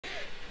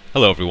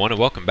Hello everyone and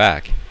welcome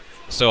back.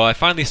 So I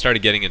finally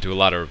started getting into a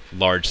lot of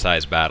large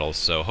size battles,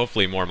 so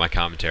hopefully more of my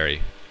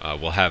commentary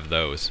will have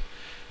those.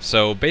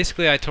 So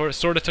basically I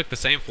sort of took the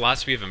same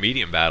philosophy of a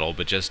medium battle,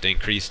 but just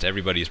increased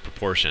everybody's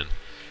proportion.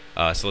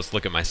 So let's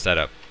look at my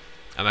setup.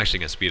 I'm actually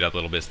going to speed up a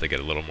little bit so they get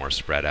a little more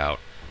spread out,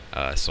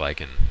 so I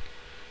can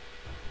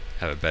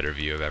have a better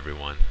view of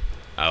everyone.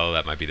 Oh,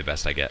 that might be the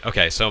best I get.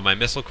 Okay, so my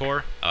Missile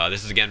Corps,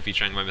 this is again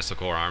featuring my Missile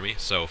Corps army,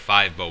 so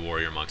 5 Bow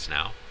Warrior Monks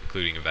now,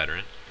 including a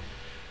veteran.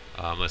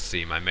 Let's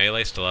see, my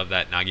melee still have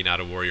that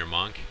Naginata Warrior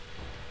Monk.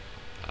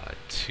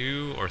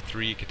 2 or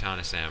 3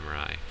 Katana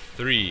Samurai.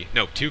 2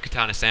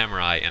 Katana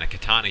Samurai and a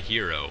Katana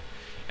Hero,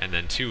 and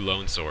then 2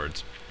 Lone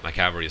Swords. My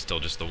cavalry is still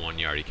just the 1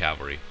 Yari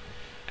cavalry.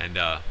 And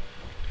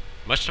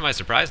much to my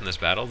surprise in this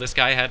battle, this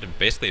guy had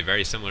basically a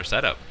very similar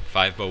setup.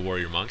 5 Bow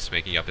Warrior Monks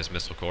making up his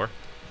Missile Corps.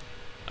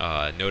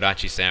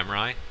 Nodachi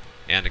Samurai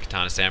and a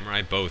Katana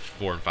Samurai, both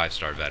 4 and 5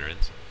 star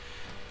veterans.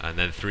 And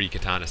then 3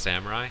 Katana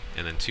Samurai,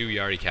 and then 2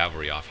 Yari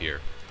cavalry off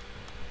here.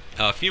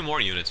 A few more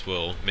units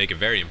will make a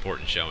very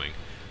important showing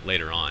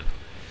later on.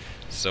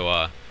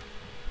 So,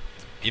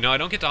 you know, I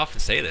don't get to often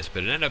say this,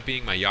 but it ended up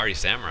being my Yari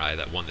Samurai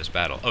that won this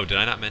battle. Oh, did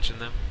I not mention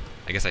them?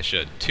 I guess I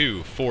should.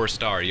 2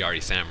 4-star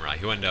Yari Samurai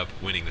who ended up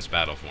winning this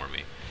battle for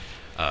me.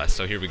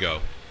 So here we go.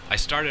 I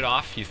started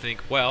off, you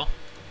think, well,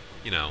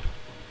 you know,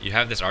 you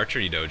have this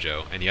archery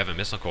dojo and you have a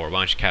Missile Corps, why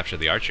don't you capture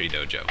the archery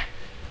dojo?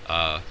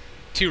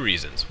 2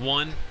 reasons.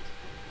 One,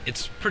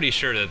 it's pretty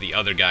sure that the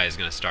other guy is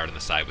going to start on the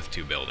side with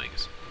 2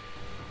 buildings.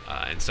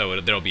 And so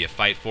there'll be a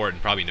fight for it,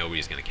 and probably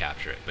nobody's going to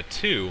capture it. But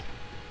 2,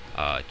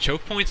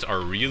 choke points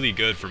are really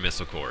good for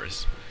Missile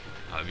Corps.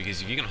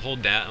 Because if you can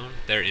hold down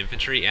their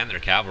infantry and their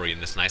cavalry in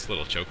this nice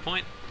little choke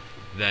point,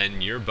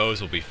 then your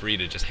bows will be free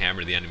to just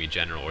hammer the enemy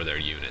general or their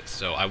units.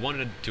 So I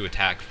wanted to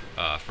attack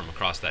from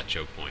across that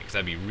choke point, because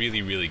that'd be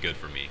really, really good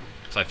for me.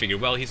 So I figured,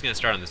 well, he's going to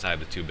start on the side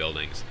with 2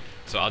 buildings,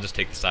 so I'll just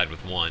take the side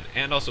with 1.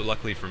 And also,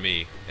 luckily for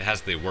me, it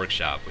has the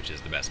workshop, which is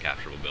the best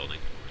capturable building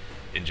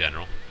in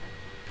general.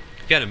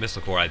 If you had a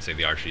Missile Corps, I'd say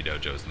the Archery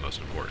Dojo is the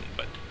most important,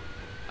 but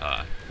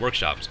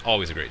Workshop is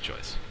always a great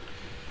choice.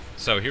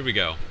 So here we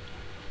go.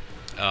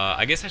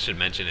 I guess I should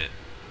mention it.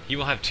 He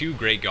will have 2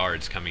 Great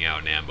Guards coming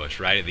out in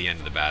ambush right at the end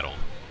of the battle.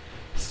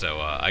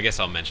 So I guess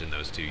I'll mention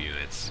those 2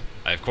 units.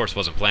 I, of course,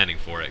 wasn't planning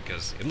for it,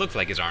 because it looked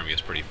like his army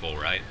was pretty full,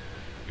 right?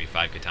 I mean,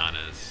 5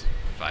 Katanas,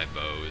 5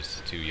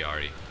 Bows, 2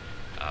 Yari.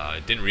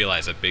 Didn't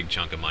realize a big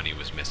chunk of money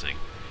was missing.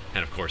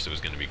 And, of course, it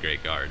was going to be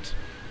Great Guards.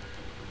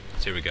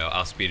 So here we go.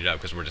 I'll speed it up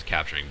because we're just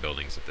capturing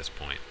buildings at this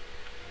point.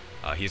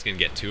 He's going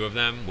to get 2 of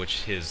them,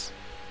 which his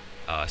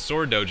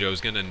sword dojo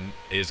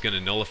is gonna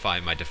nullify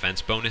my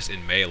defense bonus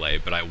in melee,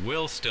 but I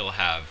will still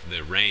have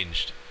the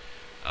ranged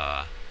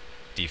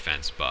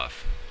defense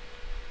buff.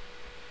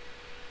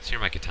 So here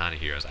are my katana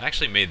heroes. I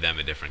actually made them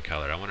a different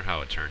color. I wonder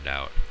how it turned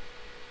out.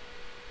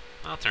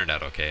 Well, it turned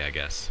out okay, I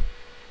guess.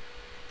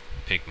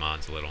 Pink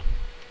Mon's a little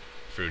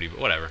fruity, but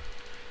whatever.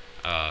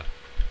 So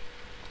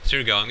here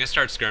we go. I'm gonna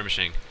start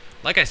skirmishing.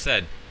 Like I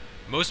said,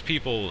 most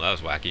people, that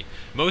was wacky,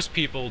 most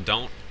people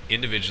don't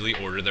individually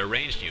order their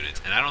ranged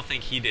units, and I don't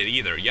think he did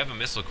either. You have a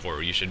Missile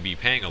Corps, you should be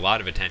paying a lot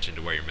of attention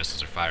to where your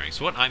missiles are firing.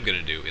 So what I'm going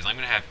to do is I'm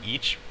going to have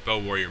each Bow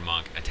Warrior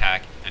Monk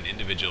attack an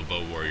individual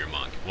Bow Warrior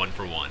Monk, 1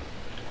 for 1.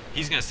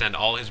 He's going to send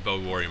all his Bow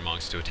Warrior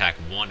Monks to attack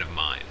 1 of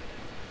mine.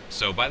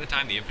 So by the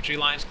time the infantry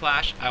lines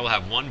clash, I will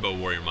have 1 Bow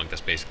Warrior Monk that's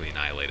basically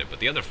annihilated,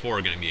 but the other 4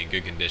 are going to be in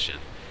good condition.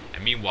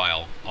 And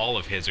meanwhile, all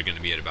of his are going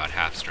to be at about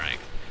half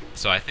strength.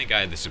 So I think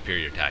I had the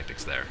superior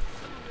tactics there.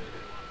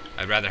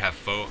 I'd rather have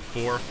 4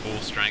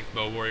 full-strength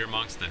Bow Warrior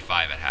Monks than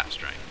 5 at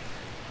half-strength.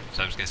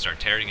 So I'm just going to start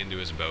tearing into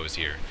his bows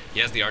here. He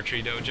has the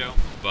archery dojo,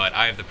 but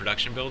I have the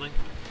production building.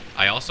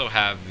 I also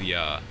have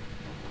the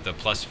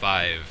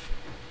 +5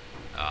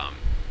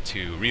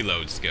 to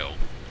reload skill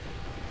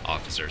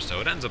officer,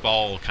 so it ends up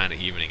all kind of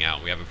evening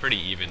out. We have a pretty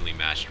evenly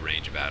matched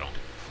range battle.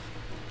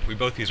 We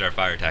both use our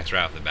fire attacks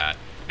right off the bat.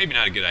 Maybe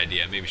not a good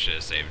idea, maybe should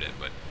have saved it,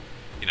 but,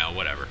 you know,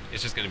 whatever.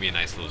 It's just going to be a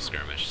nice little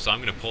skirmish. So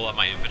I'm going to pull up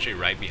my infantry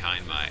right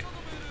behind my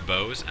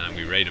bows, and I'm going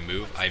to be ready to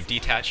move. I've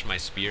detached my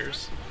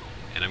spears,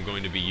 and I'm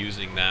going to be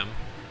using them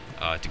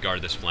to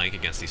guard this flank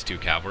against these 2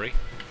 cavalry.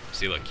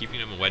 See, look, keeping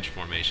them in wedge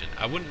formation.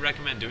 I wouldn't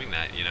recommend doing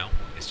that, you know.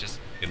 It's just,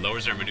 it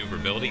lowers their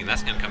maneuverability, and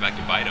that's going to come back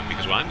to bite him,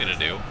 because what I'm going to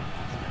do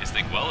is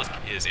think, well,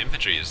 his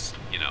infantry is,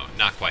 you know,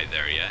 not quite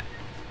there yet.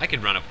 I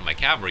could run up with my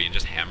cavalry and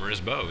just hammer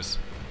his bows.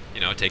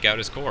 You know, take out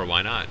his core,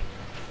 why not?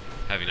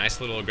 Have a nice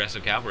little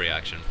aggressive cavalry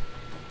action.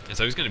 And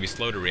so he's going to be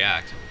slow to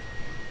react.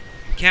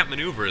 Can't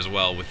maneuver as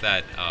well with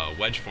that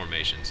wedge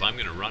formation, so I'm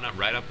going to run up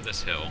right up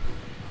this hill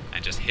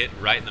and just hit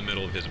right in the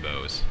middle of his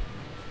bows.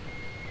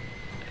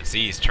 And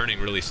see, he's turning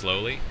really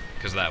slowly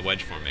because of that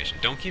wedge formation.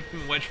 Don't keep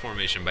him in wedge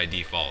formation by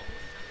default.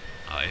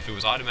 If it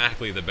was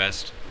automatically the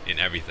best in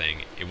everything,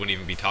 it wouldn't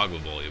even be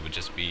toggleable, it would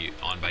just be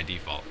on by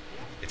default.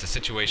 It's a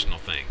situational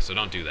thing, so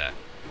don't do that.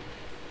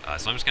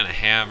 So I'm just going to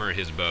hammer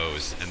his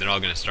bows, and they're all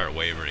going to start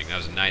wavering. That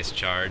was a nice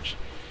charge.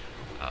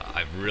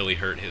 I've really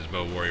hurt his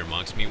Bow Warrior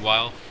Monks.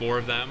 Meanwhile, 4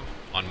 of them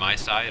on my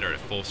side are at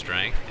full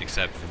strength,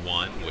 except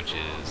 1, which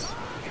is,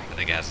 I think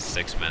think it has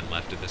 6 men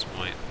left at this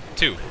point.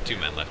 Two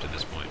men left at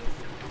this point.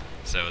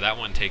 So that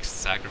one takes the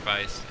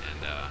sacrifice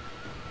and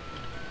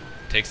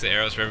takes the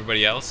arrows for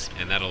everybody else,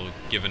 and that'll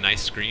give a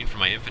nice screen for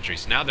my infantry.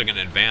 So now they're going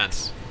to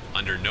advance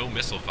under no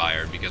missile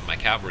fire because my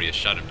cavalry has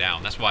shut them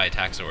down. That's why I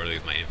attack so early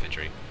with my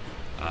infantry.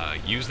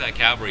 Use that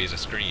cavalry as a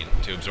screen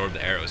to absorb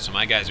the arrows. So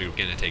my guys are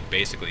going to take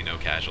basically no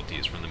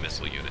casualties from the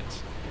missile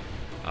units.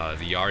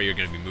 The Yari are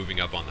going to be moving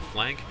up on the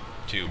flank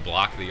to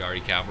block the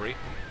Yari cavalry.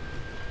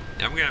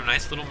 Now we're going to have a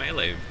nice little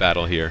melee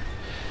battle here.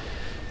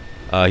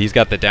 He's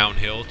got the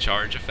downhill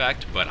charge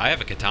effect, but I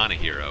have a katana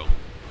hero,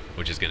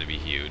 which is going to be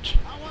huge.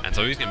 And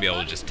so he's going to be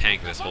able to just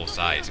tank this whole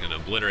side. He's going to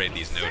obliterate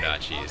these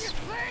no-dachis.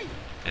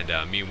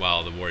 And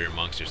meanwhile, the warrior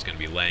monks are just going to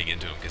be laying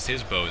into him because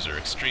his bows are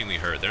extremely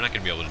hurt. They're not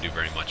going to be able to do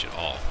very much at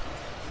all.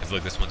 Because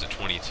look, this one's at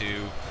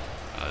 22,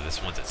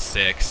 this one's at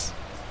 6,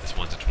 this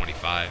one's at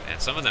 25,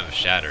 and some of them have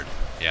shattered.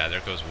 Yeah,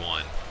 there goes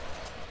one.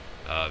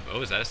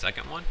 Oh, is that a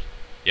second one?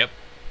 Yep.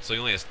 So he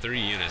only has 3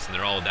 units, and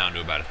they're all down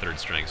to about a 3rd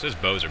strength. So his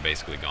bows are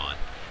basically gone.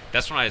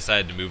 That's when I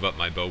decided to move up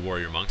my bow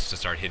warrior monks to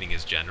start hitting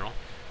his general.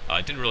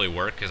 It didn't really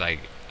work because I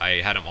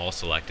had them all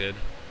selected,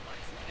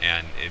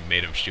 and it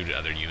made him shoot at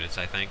other units,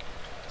 I think.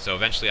 So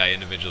eventually I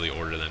individually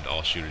ordered them to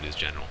all shoot at his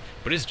general.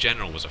 But his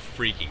general was a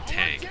freaking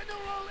tank.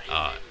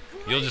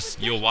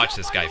 You'll watch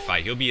this guy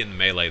fight. He'll be in the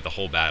melee the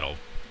whole battle,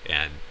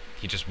 and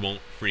he just won't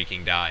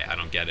freaking die. I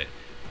don't get it.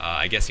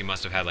 I guess he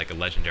must have had like a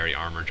legendary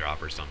armor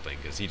drop or something,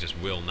 because he just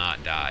will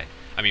not die.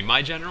 I mean,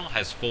 my general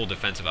has full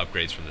defensive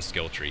upgrades from the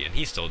skill tree, and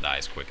he still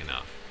dies quick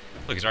enough.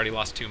 Look, he's already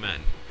lost 2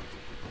 men.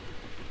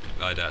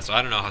 But, so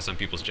I don't know how some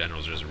people's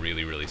generals are just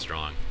really, really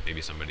strong.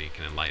 Maybe somebody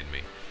can enlighten me.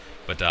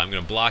 But I'm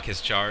going to block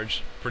his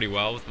charge pretty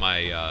well with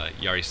my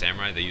Yari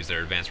Samurai. They use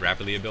their advanced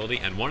rapidly ability,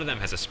 and one of them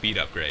has a speed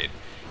upgrade.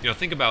 You know,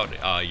 think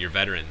about your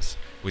veterans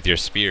with your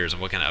spears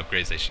and what kind of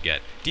upgrades they should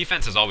get.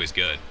 Defense is always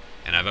good,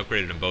 and I've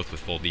upgraded them both with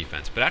full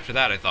defense. But after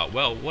that, I thought,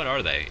 well, what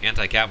are they?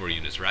 Anti-cavalry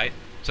units, right?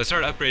 So I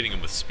started upgrading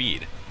them with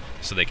speed,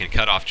 so they can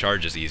cut off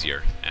charges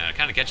easier. And it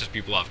kind of catches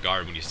people off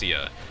guard when you see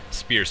a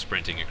spear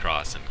sprinting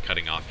across and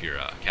cutting off your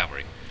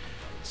cavalry.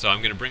 So I'm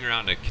going to bring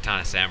around a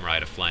Katana Samurai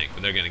to flank,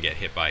 but they're going to get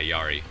hit by a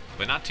Yari.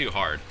 But not too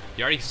hard.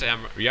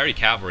 Yari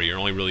cavalry are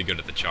only really good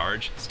at the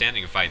charge.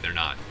 Standing a fight, they're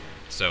not.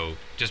 So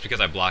just because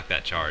I blocked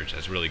that charge,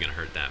 that's really going to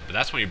hurt them. But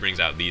that's when he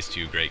brings out these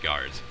 2 great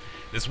guards.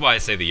 This is why I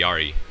say the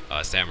Yari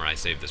Samurai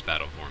saved this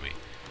battle for me,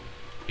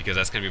 because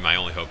that's going to be my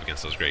only hope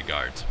against those great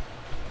guards.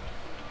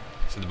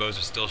 So the bows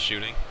are still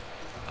shooting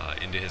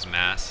into his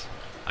mass.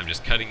 I'm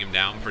just cutting him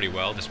down pretty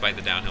well despite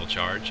the downhill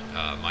charge.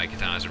 My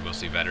katanas are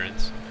mostly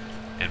veterans,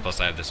 and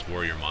plus I have this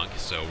warrior monk,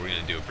 so we're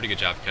going to do a pretty good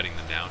job cutting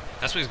them down.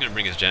 That's when he's going to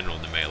bring his general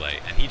into melee,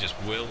 and he just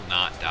will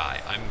not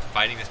die. I'm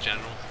fighting this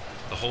general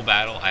the whole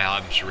battle. I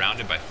have him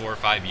surrounded by 4 or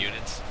 5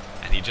 units,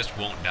 and he just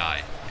won't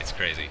die. It's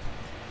crazy.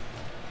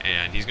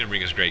 And he's going to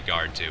bring his great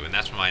guard too, and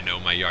that's when I know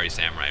my Yari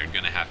Samurai are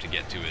going to have to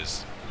get to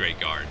his great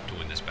guard to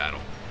win this battle.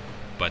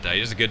 But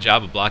he does a good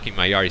job of blocking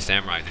my Yari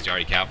Samurai with his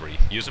Yari cavalry.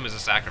 Use them as a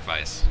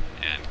sacrifice,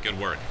 and good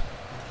work.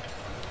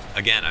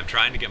 Again, I'm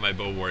trying to get my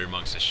bow warrior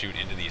monks to shoot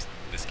into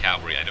this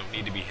cavalry. I don't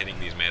need to be hitting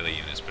these melee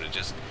units, but it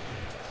just...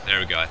 There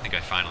we go, I think I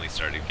finally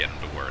started getting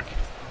them to work.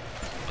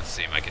 Let's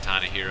see, my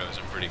katana hero is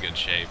in pretty good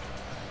shape.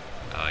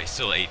 He's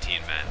still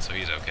 18 men, so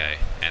he's okay.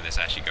 And this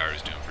Ashigaru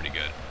is doing pretty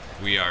good.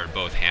 We are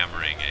both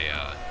hammering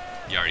a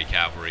Yari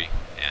cavalry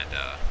and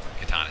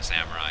Katana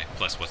Samurai,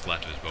 plus what's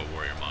left of his bow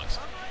warrior monks.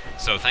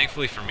 So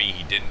thankfully for me,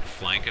 he didn't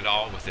flank at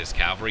all with his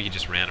cavalry. He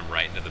just ran him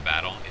right into the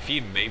battle. If he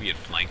maybe had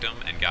flanked him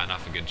and gotten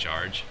off a good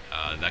charge,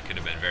 that could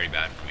have been very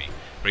bad for me.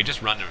 But he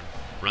just runs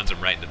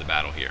him right into the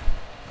battle here.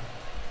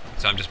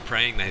 So I'm just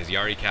praying that his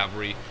Yari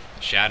cavalry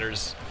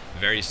shatters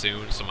very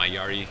soon so my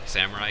Yari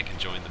Samurai can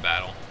join the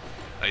battle.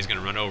 He's going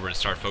to run over and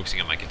start focusing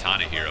on my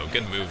Katana hero.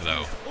 Good move,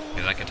 though,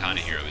 because that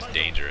Katana hero is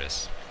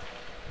dangerous.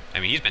 I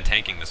mean, he's been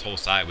tanking this whole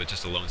side with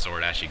just a lone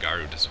sword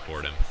Ashigaru to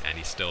support him, and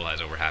he still has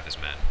over half his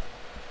men.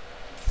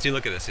 See,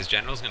 look at this. His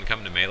general's going to come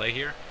into melee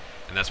here,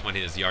 and that's when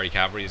his Yari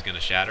cavalry is going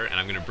to shatter, and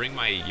I'm going to bring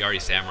my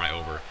Yari Samurai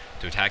over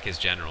to attack his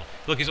general.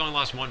 Look, he's only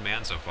lost 1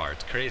 man so far.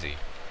 It's crazy.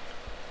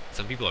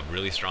 Some people have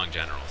really strong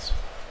generals.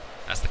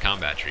 That's the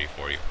combat tree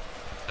for you.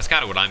 That's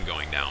kind of what I'm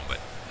going down, but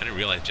I didn't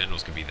realize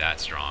generals could be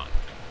that strong.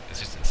 It's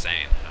just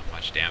insane how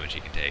much damage he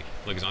can take.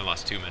 Look, he's only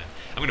lost 2 men.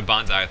 I'm going to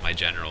bonsai with my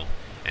general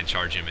and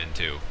charge him in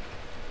too.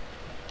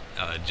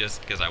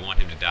 Just because I want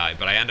him to die,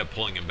 but I end up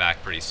pulling him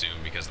back pretty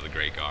soon because of the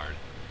Great Guard.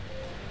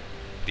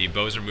 The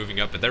bows are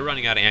moving up, but they're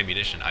running out of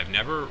ammunition. I've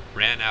never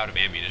ran out of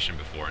ammunition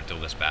before until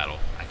this battle.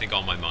 I think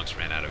all my monks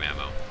ran out of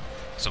ammo.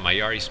 So my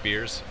Yari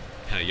spears,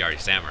 Yari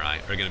Samurai,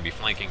 are going to be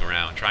flanking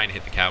around, trying to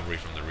hit the cavalry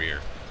from the rear.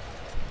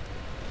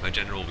 My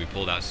general will be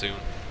pulled out soon.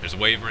 There's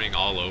wavering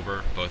all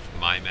over, both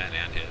my men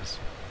and his.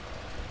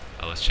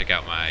 Let's check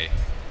out my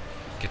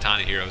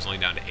Katana hero. He's only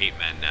down to 8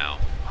 men now.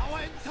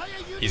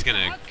 He's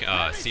going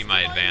to see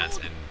my advance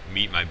and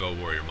meet my bow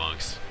warrior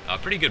monks.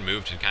 Pretty good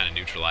move to kind of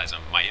neutralize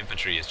them. My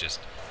infantry is just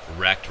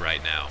wrecked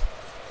right now.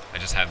 I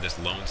just have this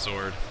lone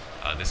sword,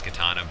 this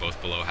katana,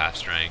 both below half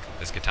strength.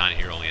 This katana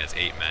here only has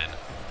 8 men.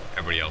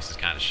 Everybody else is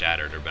kind of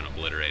shattered or been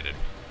obliterated.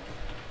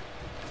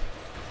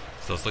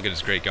 So let's look at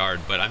his Great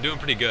Guard, but I'm doing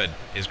pretty good.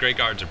 His Great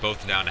Guards are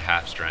both down to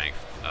half strength.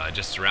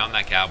 Just surround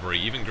that cavalry.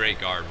 Even Great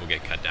Guard will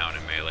get cut down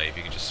in melee if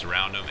you can just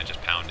surround him and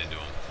just pound into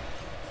him.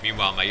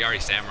 Meanwhile, my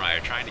Yari Samurai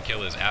are trying to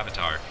kill his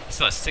avatar. He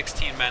still has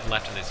 16 men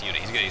left in this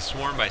unit. He's getting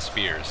swarmed by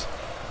spears.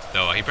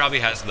 Though he probably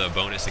has the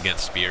bonus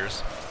against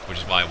spears, which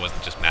is why I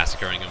wasn't just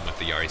massacring him with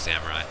the Yari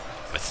Samurai.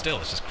 But still,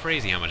 it's just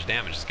crazy how much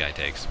damage this guy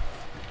takes.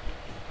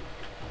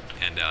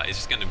 And it's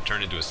just going to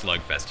turn into a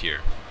slugfest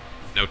here.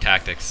 No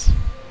tactics.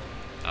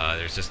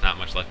 There's just not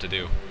much left to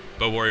do.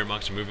 Bow Warrior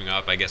Monks are moving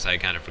up. I guess I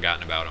had kind of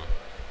forgotten about him.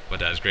 But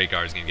his Great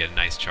Guard is going to get a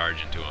nice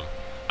charge into him.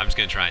 I'm just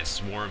going to try and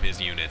swarm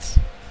his units.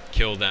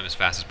 Kill them as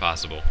fast as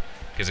possible.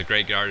 Because the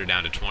Great Guard are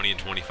down to 20 and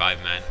 25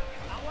 men.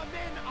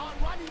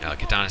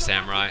 Katana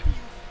Samurai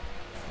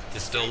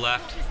is still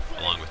left,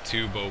 along with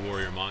 2 Bow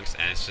Warrior Monks,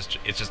 and it's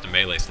just a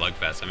melee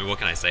slugfest. I mean, what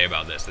can I say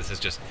about this? This is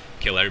just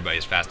kill everybody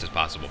as fast as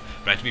possible.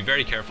 But I have to be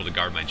very careful to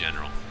guard my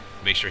general.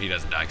 Make sure he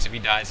doesn't die, because if he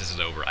dies, this is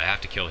over. I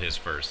have to kill his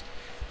first.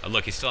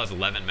 Look, he still has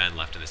 11 men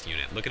left in this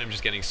unit. Look at him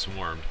just getting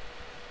swarmed.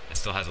 It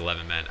still has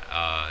 11 men.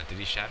 Did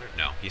he shatter?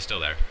 No, he's still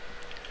there.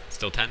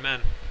 Still 10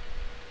 men.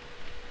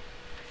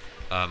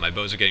 My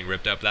bows are getting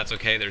ripped up. That's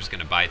okay. They're just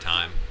going to buy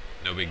time.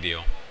 No big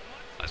deal.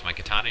 That's my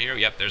Katana Hero.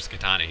 Yep, there's the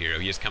Katana Hero.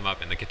 He has come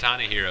up, and the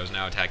Katana Hero is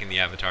now attacking the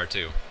Avatar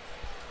too.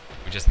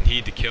 We just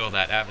need to kill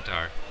that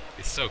Avatar.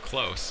 It's so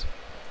close.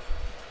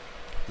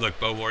 Look,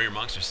 Bow Warrior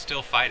Monks are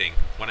still fighting.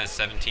 One has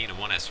 17 and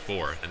one has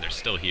 4, and they're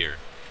still here.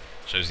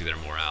 Shows you their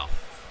morale.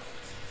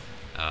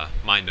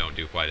 Mine don't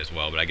do quite as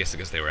well, but I guess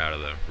because they were out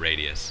of the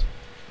radius.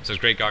 So his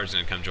Great Guard's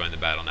going to come join the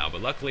battle now, but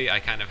luckily I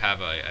kind of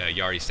have a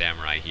Yari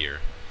Samurai here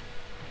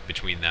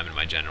between them and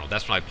my general.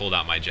 That's when I pulled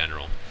out my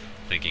general,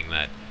 thinking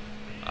that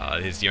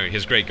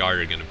his Great Guard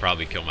are going to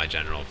probably kill my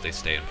general if they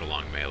stay in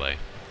prolonged melee.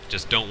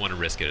 Just don't want to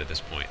risk it at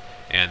this point.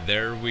 And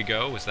there we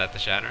go. Was that the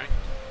shattering?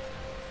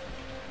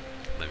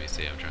 Let me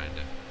see. I'm trying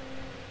to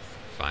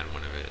find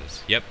one of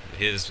his. Yep,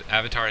 his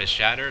avatar is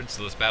shattered,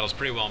 so this battle's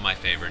pretty well in my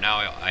favor. Now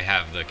I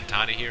have the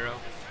Katana Hero,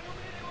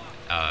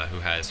 who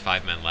has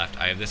 5 men left.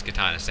 I have this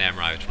Katana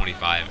Samurai with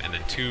 25, and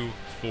then 2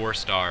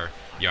 4-star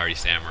Yari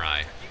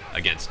Samurai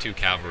against 2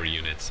 cavalry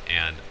units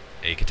and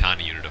a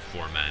Katana unit of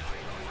 4 men.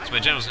 So my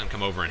general's going to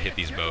come over and hit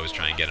these bows,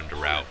 try and get him to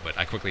rout, but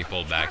I quickly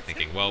pulled back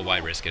thinking, well, why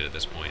risk it at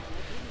this point?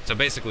 So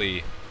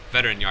basically,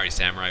 veteran Yari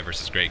Samurai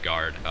versus Great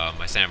Guard,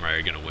 my Samurai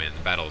are going to win.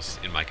 The battle's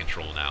in my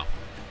control now,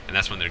 and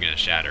that's when they're going to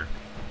shatter.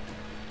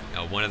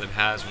 One of them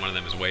has, one of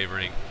them is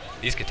wavering.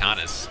 These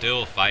Katanas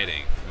still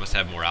fighting. Must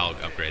have morale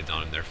upgrades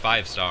on them. They're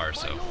 5 stars,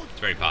 so it's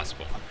very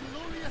possible.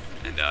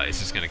 And it's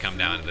just going to come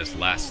down to this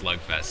last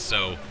slugfest.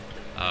 So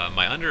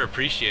my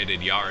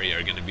underappreciated Yari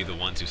are going to be the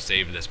ones who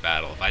saved this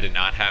battle. If I did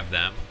not have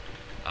them,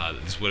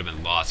 this would have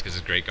been lost, because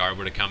his Great Guard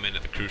would have come in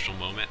at the crucial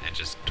moment and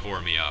just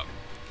tore me up.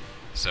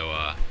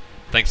 So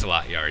thanks a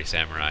lot, Yari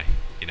Samurai.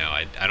 You know,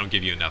 I don't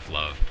give you enough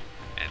love.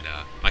 And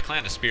my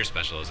clan has spear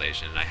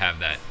specialization, and I have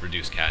that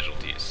reduced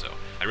casualties, so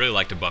I really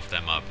like to buff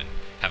them up and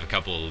have a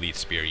couple of elite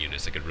spear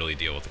units that could really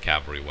deal with the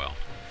cavalry well.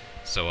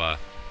 So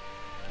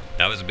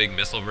that was a big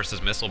missile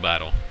versus missile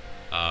battle.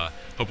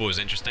 Hope it was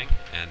interesting,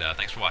 and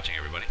thanks for watching,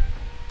 everybody.